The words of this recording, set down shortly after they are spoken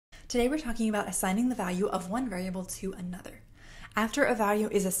Today we're talking about assigning the value of one variable to another. After a value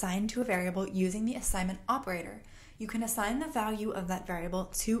is assigned to a variable using the assignment operator, you can assign the value of that variable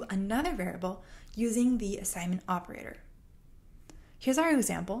to another variable using the assignment operator. Here's our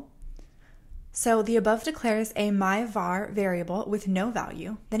example. So the above declares a myVar variable with no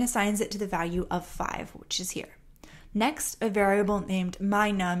value, then assigns it to the value of 5, which is here. Next, a variable named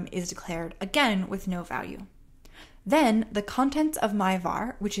mynum is declared, again with no value. Then the contents of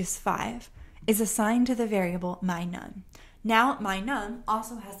myVar, which is 5, is assigned to the variable mynum. Now mynum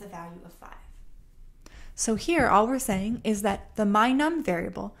also has the value of 5. So here all we're saying is that the mynum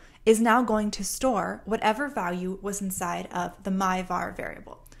variable is now going to store whatever value was inside of the myVar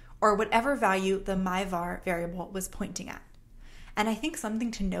variable, or whatever value the myVar variable was pointing at. And I think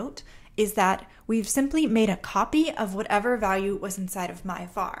something to note is that we've simply made a copy of whatever value was inside of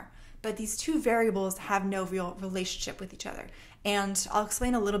myVar, but these two variables have no real relationship with each other. And I'll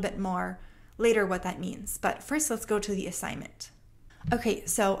explain a little bit more later what that means. But first, let's go to the assignment. Okay,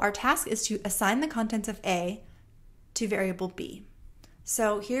 so our task is to assign the contents of A to variable B.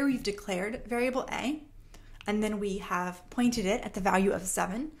 So here we've declared variable A, and then we have pointed it at the value of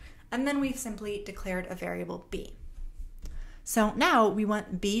 7, and then we've simply declared a variable B. So now we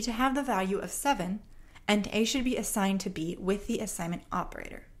want B to have the value of 7, and A should be assigned to B with the assignment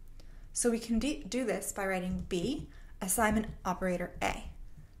operator. So we can do this by writing B, assignment operator A.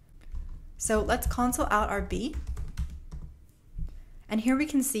 So let's console out our B. And here we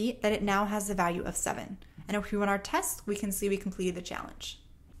can see that it now has the value of 7. And if we run our test, we can see we completed the challenge.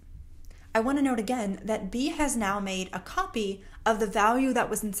 I want to note again that B has now made a copy of the value that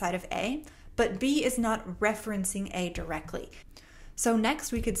was inside of A, but B is not referencing A directly. So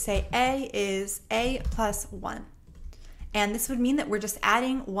next we could say A is A plus 1. And this would mean that we're just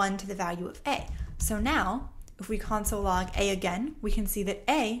adding 1 to the value of A. So now, if we console log A again, we can see that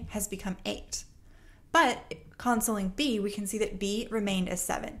A has become 8. But consoling B, we can see that B remained as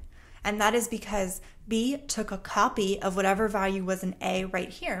 7. And that is because B took a copy of whatever value was in A right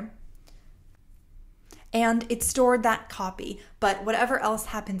here, and it stored that copy, but whatever else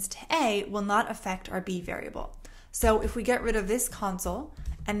happens to A will not affect our B variable. So if we get rid of this console,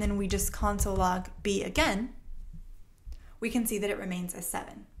 and then we just console log B again, we can see that it remains as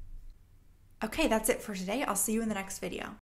 7. Okay, that's it for today. I'll see you in the next video.